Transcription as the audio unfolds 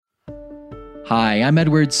Hi, I'm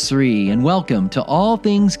Edward Sri, and welcome to All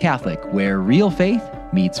Things Catholic, where real faith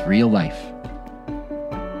meets real life.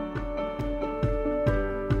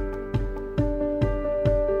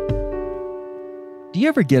 Do you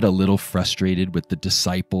ever get a little frustrated with the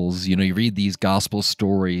disciples? You read these gospel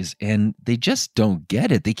stories and they just don't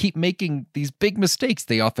get it. They keep making these big mistakes.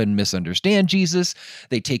 They often misunderstand Jesus.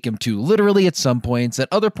 They take him too literally at some points. At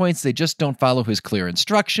other points, they just don't follow his clear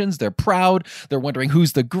instructions. They're proud. They're wondering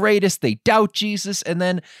who's the greatest. They doubt Jesus. And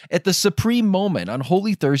then at the supreme moment on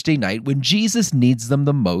Holy Thursday night, when Jesus needs them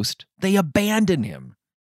the most, they abandon him.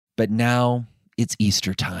 But now it's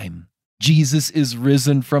Easter time. Jesus is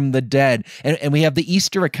risen from the dead. And we have the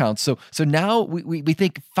Easter account. So now we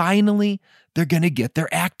think finally they're going to get their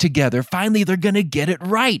act together. Finally, they're going to get it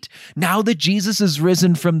right. Now that Jesus is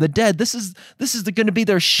risen from the dead, this is going to be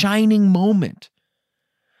their shining moment.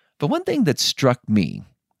 But one thing that struck me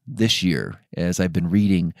this year as I've been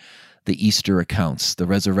reading the Easter accounts, the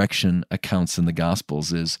resurrection accounts in the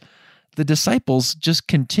Gospels, is the disciples just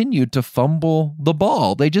continued to fumble the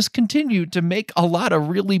ball. They just continued to make a lot of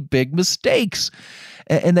really big mistakes.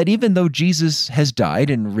 And that even though Jesus has died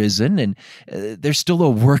and risen, and there's still a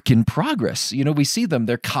work in progress. We see them,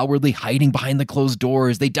 they're cowardly hiding behind the closed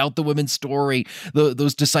doors. They doubt the women's story.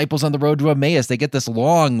 Those disciples on the road to Emmaus, they get this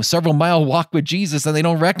long, several-mile walk with Jesus and they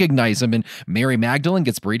don't recognize him. And Mary Magdalene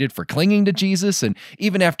gets berated for clinging to Jesus. And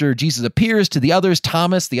even after Jesus appears to the others,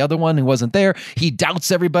 Thomas, the other one who wasn't there, he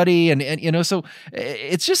doubts everybody. And so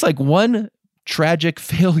it's just like one tragic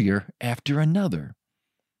failure after another.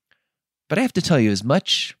 But I have to tell you, as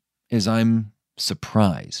much as I'm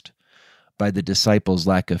surprised by the disciples'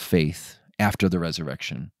 lack of faith after the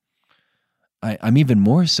resurrection, I'm even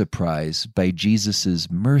more surprised by Jesus'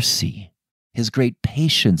 mercy, his great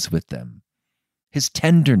patience with them, his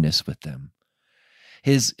tenderness with them,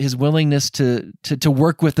 his willingness to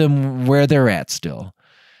work with them where they're at still,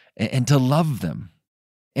 and to love them.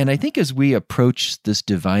 And I think as we approach this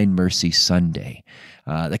Divine Mercy Sunday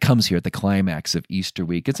that comes here at the climax of Easter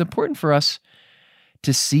week, it's important for us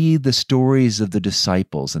to see the stories of the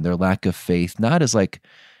disciples and their lack of faith, not as like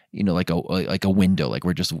a window, like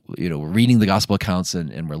we're just, reading the gospel accounts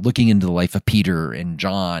and we're looking into the life of Peter and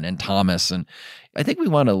John and Thomas. And I think we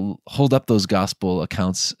want to hold up those gospel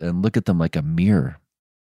accounts and look at them like a mirror.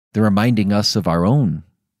 They're reminding us of our own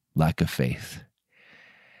lack of faith.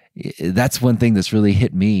 That's one thing that's really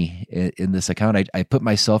hit me in this account. I put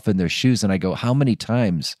myself in their shoes and I go, how many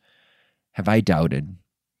times have I doubted?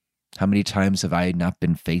 How many times have I not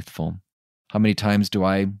been faithful? How many times do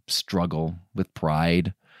I struggle with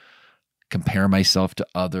pride, compare myself to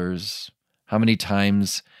others? How many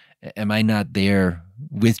times am I not there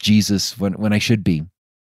with Jesus when I should be?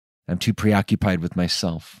 I'm too preoccupied with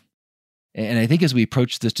myself. And I think as we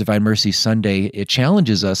approach this Divine Mercy Sunday, it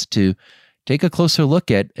challenges us to take a closer look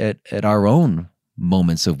at our own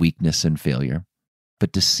moments of weakness and failure,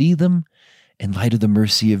 but to see them in light of the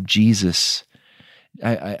mercy of Jesus.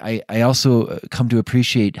 I also come to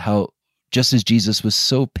appreciate how, just as Jesus was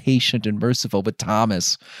so patient and merciful with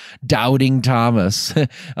Thomas, doubting Thomas,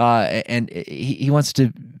 and he wants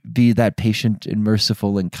to be that patient and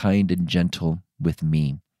merciful and kind and gentle with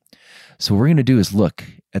me. So what we're going to do is look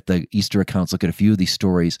at the Easter accounts, look at a few of these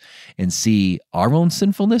stories and see our own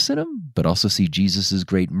sinfulness in them, but also see Jesus'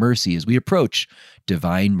 great mercy as we approach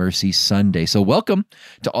Divine Mercy Sunday. So welcome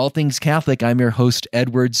to All Things Catholic. I'm your host,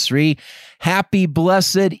 Edward Sri. Happy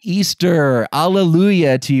blessed Easter.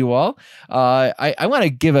 Alleluia to you all. I want to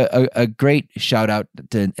give a great shout out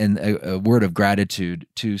and a word of gratitude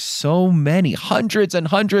to so many, hundreds and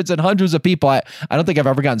hundreds and hundreds of people. I don't think I've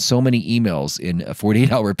ever gotten so many emails in a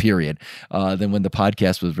 48-hour period than when the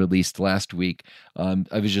podcast was released last week.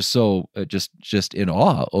 I was just so just in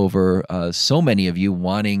awe over so many of you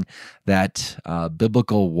wanting that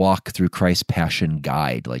biblical walk through Christ's Passion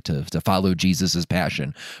guide, like to follow Jesus's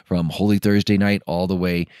passion from Holy Thursday night all the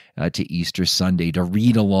way to Easter Sunday, to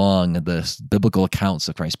read along the biblical accounts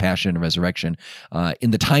of Christ's Passion and Resurrection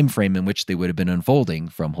in the time frame in which they would have been unfolding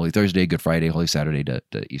from Holy Thursday, Good Friday, Holy Saturday to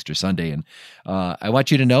Easter Sunday. And I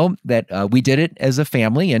want you to know that we did it as a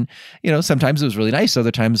family, and sometimes it was really nice.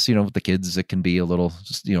 Other times, with the kids, it can be a little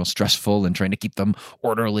stressful and trying to keep them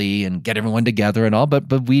orderly and get everyone together and all.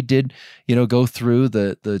 But we did go through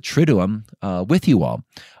the Triduum with you all.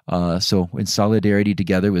 So in solidarity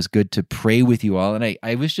together, it was good to pray with you all. And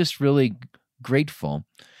I was just really grateful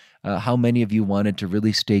how many of you wanted to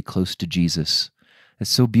really stay close to Jesus. It's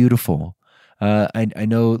so beautiful. I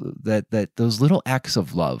know that those little acts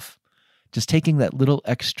of love, just taking that little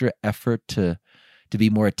extra effort to be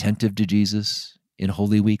more attentive to Jesus in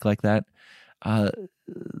Holy Week like that,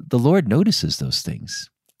 the Lord notices those things.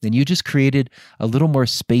 then you just created a little more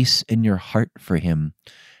space in your heart for him.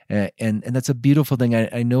 And that's a beautiful thing.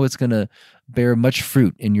 I know it's going to bear much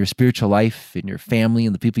fruit in your spiritual life, in your family,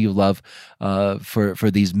 and the people you love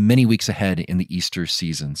for these many weeks ahead in the Easter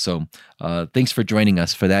season. So thanks for joining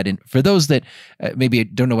us for that. And for those that maybe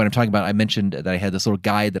don't know what I'm talking about, I mentioned that I had this little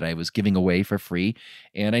guide that I was giving away for free.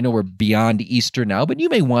 And I know we're beyond Easter now, but you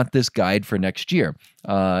may want this guide for next year.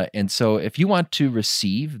 And so if you want to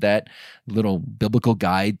receive that little biblical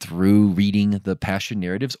guide through reading the Passion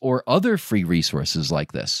narratives or other free resources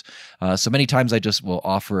like this, so many times I just will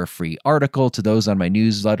offer a free article to those on my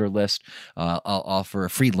newsletter list. I'll offer a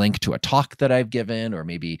free link to a talk that I've given, or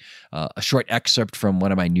maybe a short excerpt from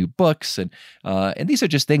one of my new books. And these are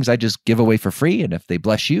just things I just give away for free. And if they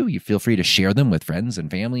bless you, you feel free to share them with friends and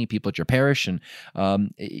family, people at your parish. And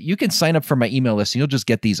you can sign up for my email list and you'll just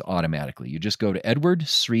get these automatically. You just go to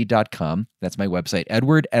edwardsri.com. That's my website,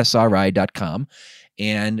 edwardsri.com.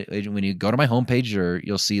 And when you go to my homepage,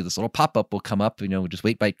 you'll see this little pop-up will come up. Just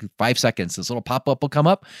wait by 5 seconds. This little pop-up will come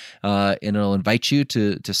up, and it'll invite you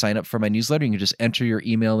to sign up for my newsletter. You can just enter your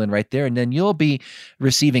email in right there, and then you'll be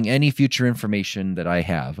receiving any future information that I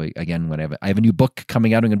have. Again, when I have a new book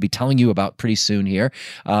coming out, I'm going to be telling you about pretty soon here,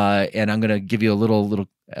 and I'm going to give you a little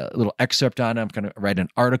excerpt on it. I'm going to write an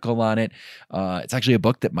article on it. It's actually a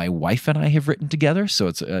book that my wife and I have written together, so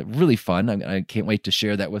it's really fun. I can't wait to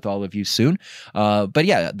share that with all of you soon. But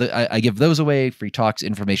yeah, I give those away, free talks,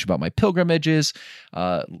 information about my pilgrimages,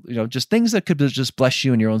 just things that could just bless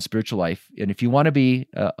you in your own spiritual life. And if you want to be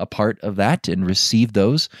a part of that and receive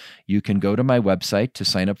those, you can go to my website to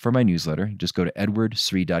sign up for my newsletter. Just go to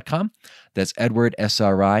edwardsri.com. That's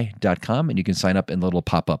edwardsri.com, and you can sign up in the little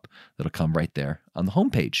pop-up that'll come right there on the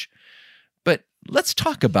homepage. But let's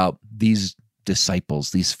talk about these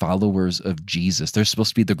disciples, these followers of Jesus. They're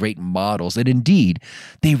supposed to be the great models, and indeed,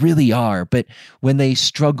 they really are. But when they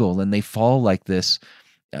struggle and they fall like this,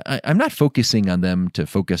 I'm not focusing on them to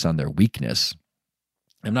focus on their weakness.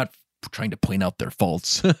 I'm not trying to point out their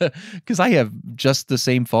faults, because I have just the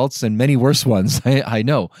same faults and many worse ones, I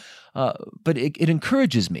know. But it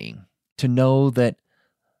encourages me to know that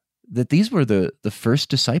these were the first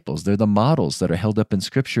disciples. They're the models that are held up in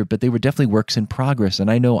Scripture, but they were definitely works in progress, and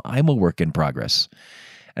I know I'm a work in progress.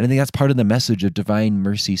 And I think that's part of the message of Divine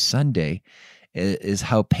Mercy Sunday, is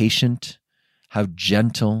how patient, how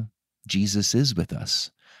gentle Jesus is with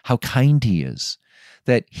us, how kind he is,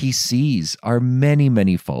 that he sees our many,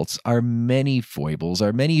 many faults, our many foibles,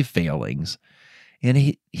 our many failings, and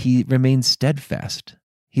he remains steadfast.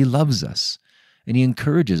 He loves us. And he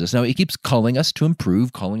encourages us. Now, he keeps calling us to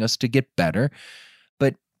improve, calling us to get better,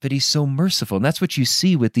 but he's so merciful. And that's what you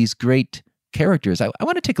see with these great characters. I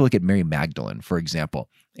want to take a look at Mary Magdalene, for example.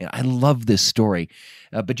 I love this story.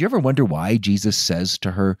 But do you ever wonder why Jesus says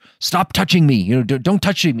to her, "Stop touching me, don't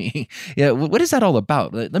touch me"? What is that all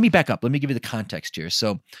about? Let me back up. Let me give you the context here.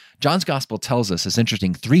 So John's gospel tells us, it's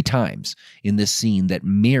interesting, 3 times in this scene that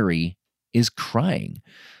Mary is crying.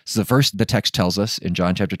 So the text tells us in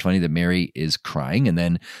John chapter 20 that Mary is crying, and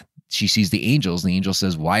then she sees the angels, and the angel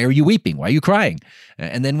says, "Why are you weeping? Why are you crying?"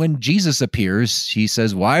 And then when Jesus appears, he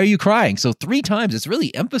says, "Why are you crying?" So 3 times, it's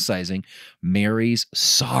really emphasizing Mary's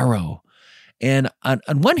sorrow. And on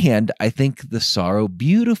one hand, I think the sorrow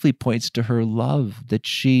beautifully points to her love, that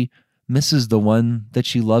she misses the one that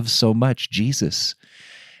she loves so much, Jesus.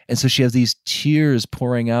 And so she has these tears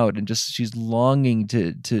pouring out, and she's longing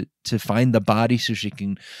to find the body so she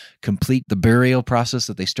can complete the burial process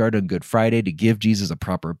that they started on Good Friday, to give Jesus a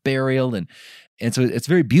proper burial. And so it's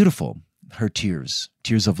very beautiful, her tears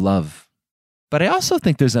of love. But I also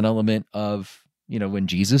think there's an element of, when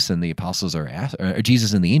Jesus and the apostles or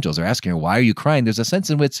Jesus and the angels are asking her, "Why are you crying?" There's a sense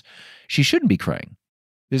in which she shouldn't be crying.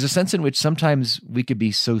 There's a sense in which sometimes we could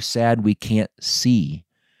be so sad we can't see.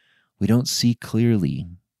 We don't see clearly.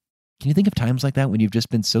 Can you think of times like that when you've just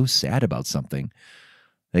been so sad about something?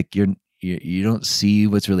 Like you don't see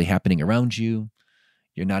what's really happening around you.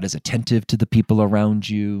 You're not as attentive to the people around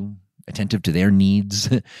you, attentive to their needs.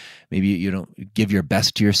 Maybe you don't give your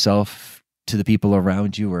best to yourself to the people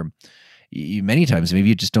around you, or many times maybe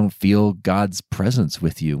you just don't feel God's presence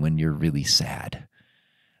with you when you're really sad.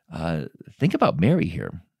 Think about Mary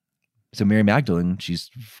here. So Mary Magdalene, she's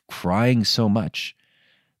crying so much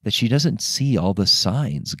that she doesn't see all the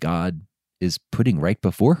signs God is putting right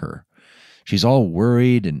before her. She's all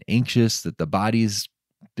worried and anxious that the body's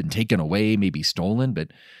been taken away, maybe stolen. But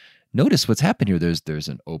notice what's happened here. There's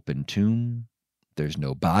an open tomb. There's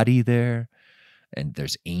no body there. and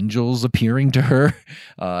there's angels appearing to her.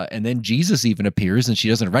 And then Jesus even appears, and she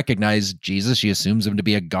doesn't recognize Jesus. She assumes him to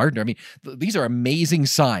be a gardener. I mean, these are amazing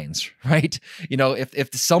signs, right?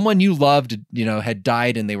 If someone you loved, had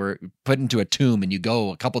died and they were put into a tomb, and you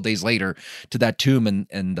go a couple days later to that tomb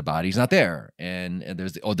and the body's not there, and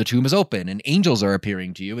there's the tomb is open, and angels are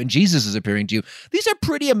appearing to you, and Jesus is appearing to you. These are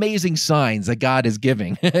pretty amazing signs that God is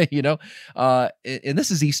giving, and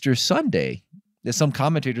this is Easter Sunday. As some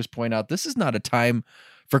commentators point out, this is not a time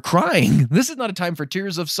for crying. This is not a time for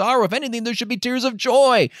tears of sorrow. If anything, there should be tears of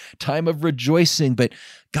joy, time of rejoicing. But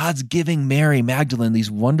God's giving Mary Magdalene these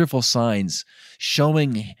wonderful signs,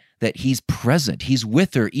 showing that he's present. He's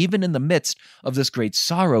with her, even in the midst of this great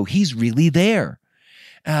sorrow. He's really there.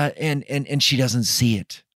 And she doesn't see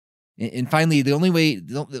it. And finally, the only way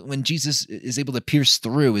when Jesus is able to pierce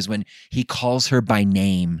through is when he calls her by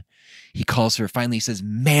name. He calls her, finally he says,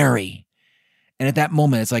 Mary. And at that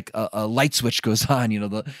moment, it's like a light switch goes on,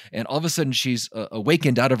 and all of a sudden she's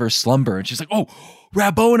awakened out of her slumber, and she's like, "Oh,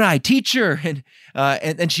 Rabboni, teacher!"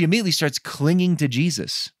 And she immediately starts clinging to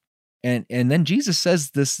Jesus, and then Jesus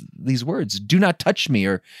says these words: "Do not touch me,"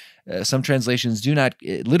 or some translations, "Do not."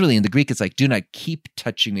 Literally in the Greek, it's like, "Do not keep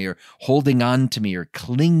touching me," or holding on to me, or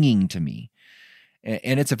clinging to me.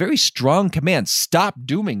 And it's a very strong command. Stop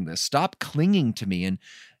doing this. Stop clinging to me. And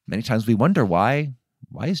many times we wonder why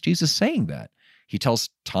is Jesus saying that? He tells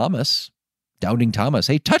Thomas, doubting Thomas,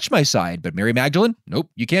 "Hey, touch my side." But Mary Magdalene,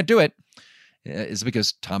 nope, you can't do it. Is it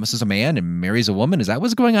because Thomas is a man and Mary's a woman? Is that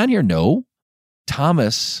what's going on here? No.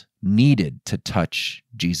 Thomas needed to touch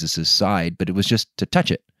Jesus' side, but it was just to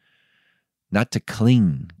touch it, not to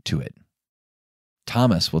cling to it.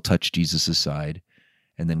 Thomas will touch Jesus' side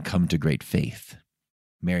and then come to great faith.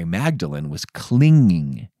 Mary Magdalene was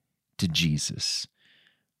clinging to Jesus.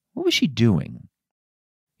 What was she doing?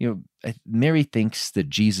 Mary thinks that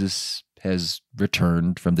Jesus has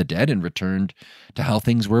returned from the dead and returned to how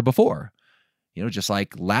things were before. Just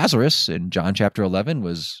like Lazarus in John chapter 11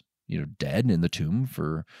 was, dead in the tomb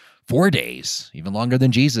for 4 days, even longer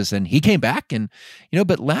than Jesus. And he came back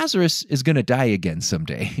but Lazarus is going to die again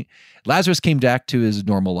someday. Lazarus came back to his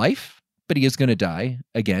normal life, but he is going to die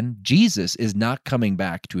again. Jesus is not coming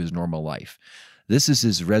back to his normal life. This is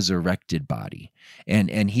his resurrected body.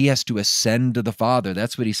 And he has to ascend to the Father.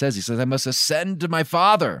 That's what he says. He says, "I must ascend to my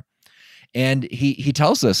Father." And he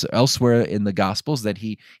tells us elsewhere in the Gospels that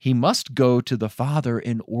he must go to the Father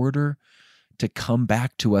in order to come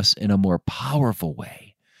back to us in a more powerful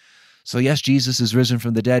way. So yes, Jesus is risen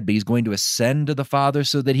from the dead, but he's going to ascend to the Father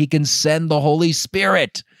so that he can send the Holy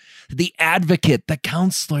Spirit, the advocate, the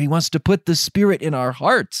counselor. He wants to put the Spirit in our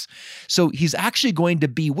hearts. So he's actually going to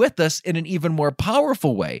be with us in an even more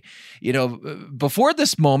powerful way. Before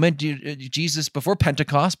this moment, Jesus, before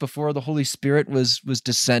Pentecost, before the Holy Spirit was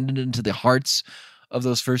descended into the hearts of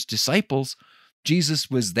those first disciples, Jesus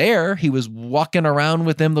was there. He was walking around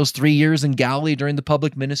with them those 3 years in Galilee during the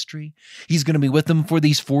public ministry. He's going to be with them for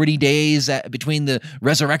these 40 days between the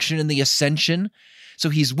resurrection and the ascension. So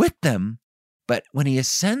he's with them. But when he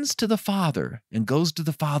ascends to the Father and goes to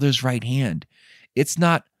the Father's right hand, it's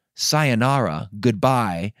not sayonara,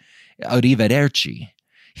 goodbye, arrivederci.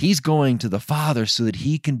 He's going to the Father so that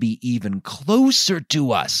he can be even closer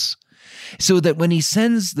to us. So that when he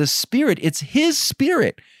sends the Spirit, it's his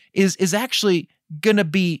Spirit is actually going to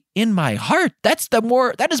be in my heart. That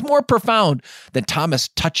is more profound than Thomas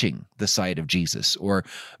touching the side of Jesus or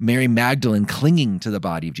Mary Magdalene clinging to the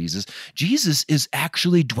body of Jesus. Jesus is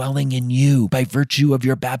actually dwelling in you by virtue of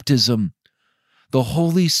your baptism. The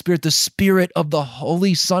Holy Spirit, the Spirit of the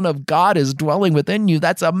Holy Son of God is dwelling within you.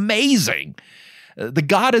 That's amazing. The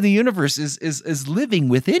God of the universe is living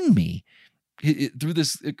within me. Through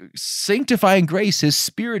this sanctifying grace, his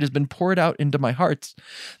Spirit has been poured out into my heart.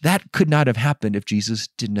 That could not have happened if Jesus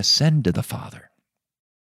didn't ascend to the Father.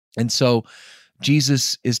 And so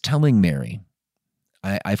Jesus is telling Mary,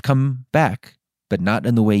 I've come back, but not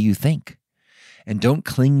in the way you think. And don't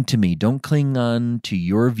cling to me. Don't cling on to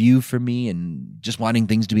your view for me and just wanting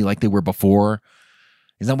things to be like they were before.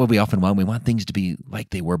 Isn't that what we often want? We want things to be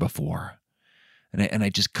like they were before. And I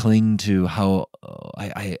just cling to how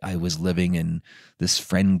I was living in this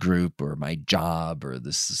friend group or my job or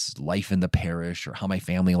this life in the parish or how my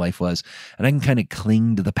family life was. And I can kind of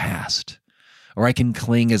cling to the past. Or I can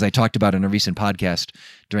cling, as I talked about in a recent podcast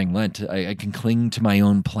during Lent, I can cling to my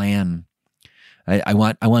own plan. I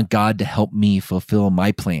want God to help me fulfill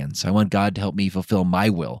my plans. I want God to help me fulfill my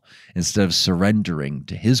will instead of surrendering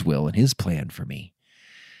to his will and his plan for me.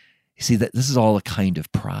 You see, that this is all a kind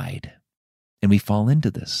of pride. And we fall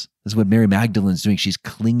into this. This is what Mary Magdalene's doing. She's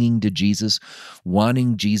clinging to Jesus,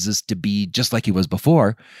 wanting Jesus to be just like he was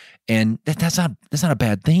before. And that's not a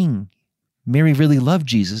bad thing. Mary really loved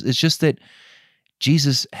Jesus. It's just that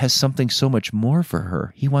Jesus has something so much more for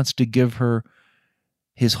her. He wants to give her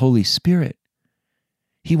his Holy Spirit.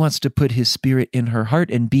 He wants to put his Spirit in her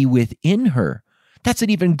heart and be within her. That's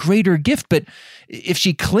an even greater gift. But if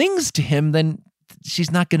she clings to him, then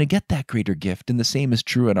she's not going to get that greater gift. And the same is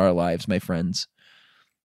true in our lives, my friends.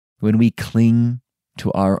 When we cling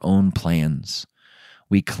to our own plans,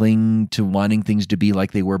 we cling to wanting things to be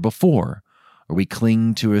like they were before, or we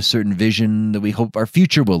cling to a certain vision that we hope our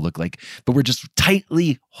future will look like, but we're just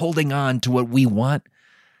tightly holding on to what we want,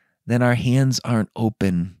 then our hands aren't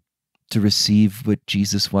open to receive what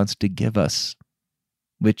Jesus wants to give us,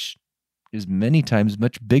 which is many times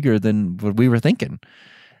much bigger than what we were thinking.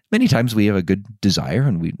 Many times we have a good desire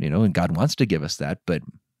and God wants to give us that, but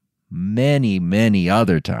many, many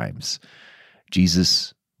other times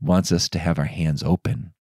Jesus wants us to have our hands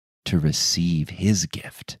open to receive his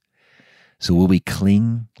gift. So will we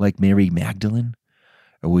cling like Mary Magdalene,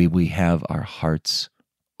 or will we have our hearts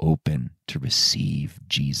open to receive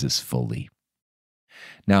Jesus fully?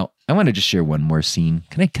 Now, I want to just share one more scene.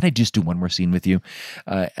 Can I just do one more scene with you?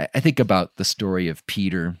 I think about the story of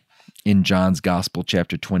Peter in John's Gospel,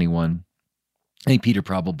 chapter 21. I think Peter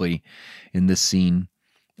probably, in this scene,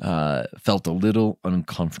 felt a little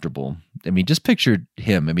uncomfortable. I mean, just picture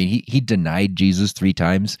him. I mean, he denied Jesus 3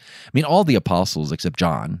 times. I mean, all the apostles except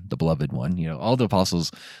John, the beloved one, all the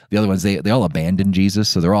apostles, the other ones, they all abandoned Jesus,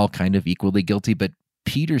 so they're all kind of equally guilty, but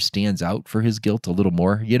Peter stands out for his guilt a little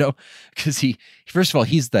more, because he, first of all,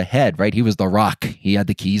 he's the head, right? He was the rock. He had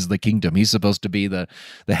the keys of the kingdom. He's supposed to be the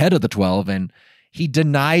head of the 12, and he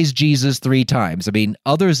denies Jesus 3 times. I mean,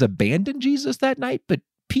 others abandoned Jesus that night, but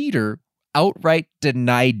Peter outright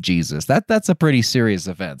denied Jesus. That's a pretty serious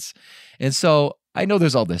offense. And so I know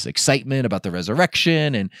there's all this excitement about the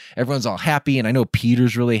resurrection and everyone's all happy. And I know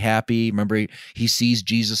Peter's really happy. Remember, he sees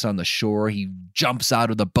Jesus on the shore. He jumps out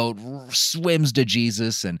of the boat, swims to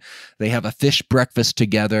Jesus, and they have a fish breakfast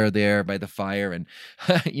together there by the fire. And,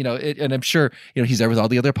 and I'm sure, he's there with all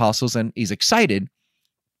the other apostles and he's excited.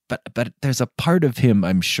 But there's a part of him,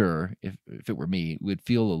 I'm sure, if it were me, would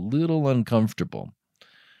feel a little uncomfortable,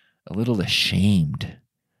 a little ashamed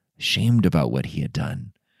about what he had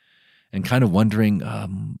done, and kind of wondering,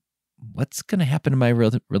 what's going to happen to my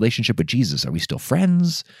relationship with Jesus? Are we still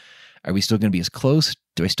friends? Are we still going to be as close?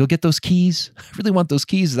 Do I still get those keys? I really want those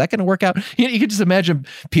keys. Is that going to work out? You can just imagine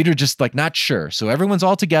Peter just not sure. So everyone's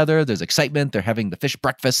all together. There's excitement. They're having the fish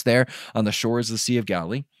breakfast there on the shores of the Sea of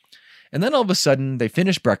Galilee. And then all of a sudden they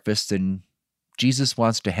finish breakfast and Jesus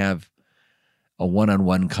wants to have a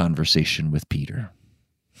one-on-one conversation with Peter.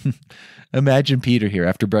 Imagine Peter here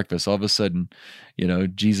after breakfast. All of a sudden,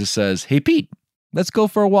 Jesus says, "Hey, Pete, let's go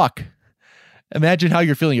for a walk." Imagine how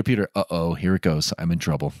you're feeling. You're Peter. Uh-oh, here it goes. I'm in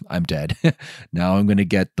trouble. I'm dead. Now I'm going to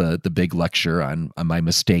get the big lecture on my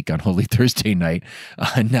mistake on Holy Thursday night.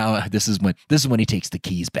 Now this is when he takes the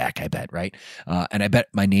keys back, I bet, right? And I bet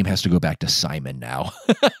my name has to go back to Simon now.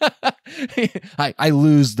 I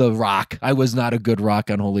lose the rock. I was not a good rock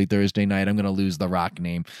on Holy Thursday night. I'm going to lose the rock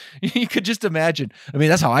name. You could just imagine. I mean,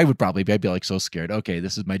 that's how I would probably be. I'd be so scared. Okay,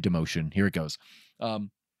 this is my demotion. Here it goes.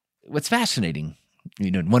 What's fascinating,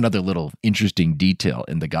 one other little interesting detail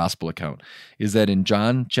in the gospel account is that in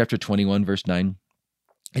John chapter 21, verse 9,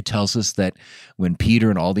 it tells us that when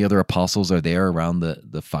Peter and all the other apostles are there around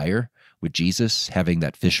the fire with Jesus having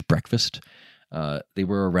that fish breakfast, they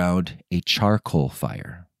were around a charcoal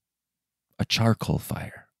fire. A charcoal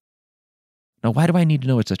fire. Now, why do I need to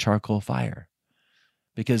know it's a charcoal fire?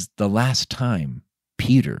 Because the last time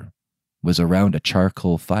Peter was around a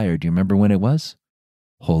charcoal fire, do you remember when it was?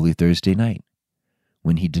 Holy Thursday night.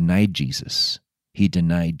 When he denied Jesus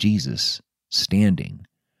standing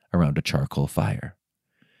around a charcoal fire.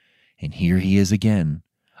 And here he is again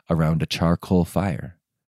around a charcoal fire.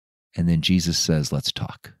 And then Jesus says, "Let's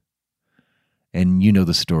talk." And you know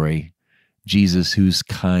the story. Jesus, who's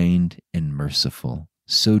kind and merciful,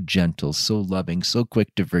 so gentle, so loving, so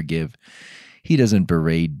quick to forgive. He doesn't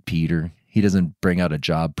berate Peter. He doesn't bring out a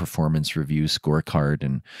job performance review scorecard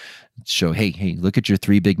and show, hey, look at your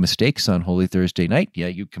 3 big mistakes on Holy Thursday night. Yeah,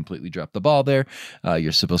 you completely dropped the ball there.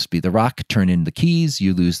 You're supposed to be the rock. Turn in the keys.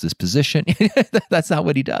 You lose this position. That's not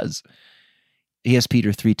what he does. He asks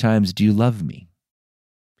Peter 3 times, "Do you love me?"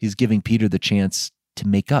 He's giving Peter the chance to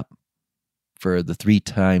make up for the 3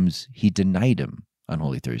 times he denied him on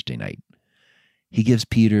Holy Thursday night. He gives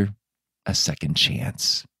Peter a second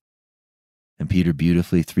chance. And Peter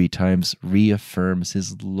beautifully 3 times reaffirms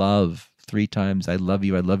his love. 3 times, "I love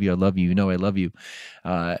you, I love you, I love you, I love you."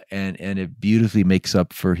 And it beautifully makes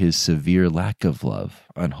up for his severe lack of love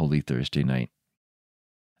on Holy Thursday night.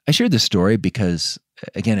 I shared this story because,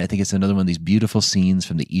 again, I think it's another one of these beautiful scenes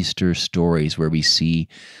from the Easter stories where we see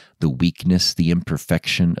the weakness, the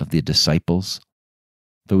imperfection of the disciples,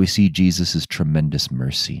 but we see Jesus' tremendous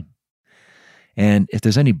mercy. And if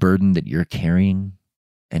there's any burden that you're carrying,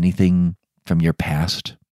 anything from your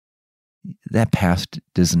past, that past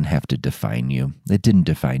doesn't have to define you. It didn't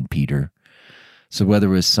define Peter. So whether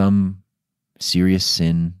it was some serious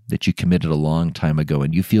sin that you committed a long time ago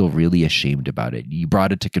and you feel really ashamed about it, you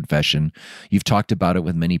brought it to confession, you've talked about it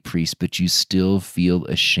with many priests, but you still feel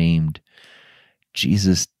ashamed.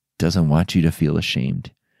 Jesus doesn't want you to feel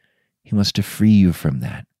ashamed. He wants to free you from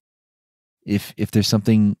that. If there's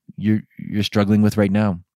something you're struggling with right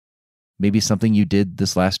now, maybe something you did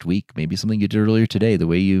this last week, maybe something you did earlier today, the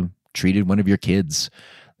way you treated one of your kids,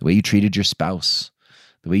 the way you treated your spouse,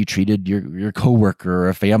 the way you treated your coworker or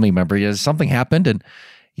a family member, something happened, and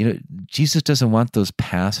Jesus doesn't want those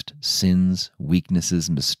past sins, weaknesses,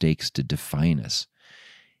 mistakes to define us.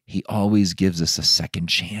 He always gives us a second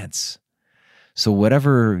chance. So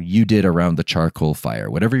whatever you did around the charcoal fire,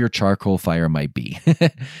 whatever your charcoal fire might be,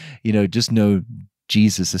 just know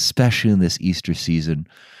Jesus, especially in this Easter season,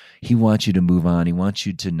 he wants you to move on. He wants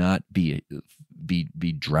you to not be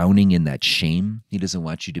drowning in that shame. He doesn't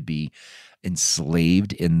want you to be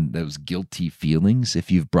enslaved in those guilty feelings. If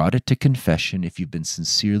you've brought it to confession, if you've been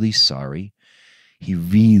sincerely sorry, he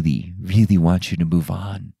really, really wants you to move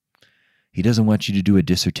on. He doesn't want you to do a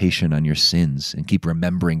dissertation on your sins and keep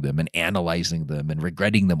remembering them and analyzing them and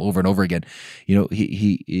regretting them over and over again.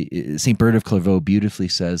 St. Bernard of Clairvaux beautifully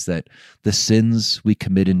says that the sins we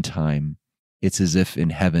commit in time, it's as if in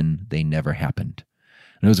heaven they never happened.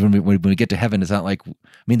 In other words, when we get to heaven, it's not like,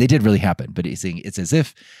 they did really happen, but he's saying it's as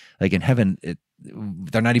if, like in heaven,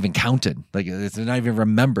 they're not even counted. Like they're not even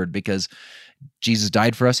remembered because Jesus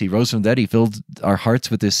died for us. He rose from the dead. He filled our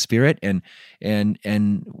hearts with his Spirit, and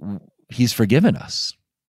he's forgiven us.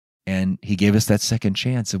 And he gave us that second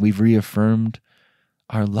chance, and we've reaffirmed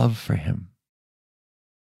our love for him.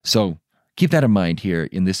 So keep that in mind here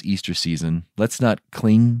in this Easter season. Let's not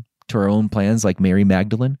cling to our own plans like Mary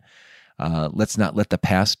Magdalene. Let's not let the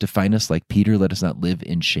past define us like Peter. Let us not live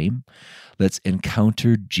in shame. Let's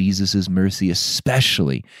encounter Jesus' mercy,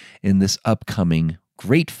 especially in this upcoming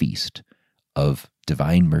great feast of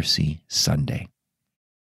Divine Mercy Sunday.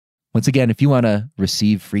 Once again, if you want to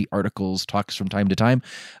receive free articles, talks from time to time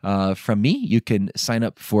from me, you can sign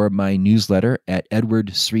up for my newsletter at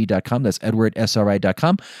edwardsri.com. That's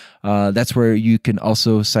edwardsri.com. That's where you can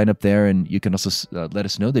also sign up there, and you can also let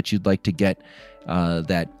us know that you'd like to get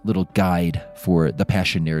that little guide for the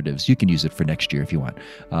Passion narratives. You can use it for next year if you want.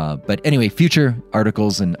 But anyway, future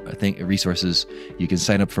articles and resources, you can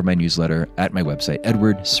sign up for my newsletter at my website,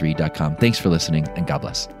 edwardsri.com. Thanks for listening, and God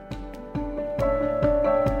bless.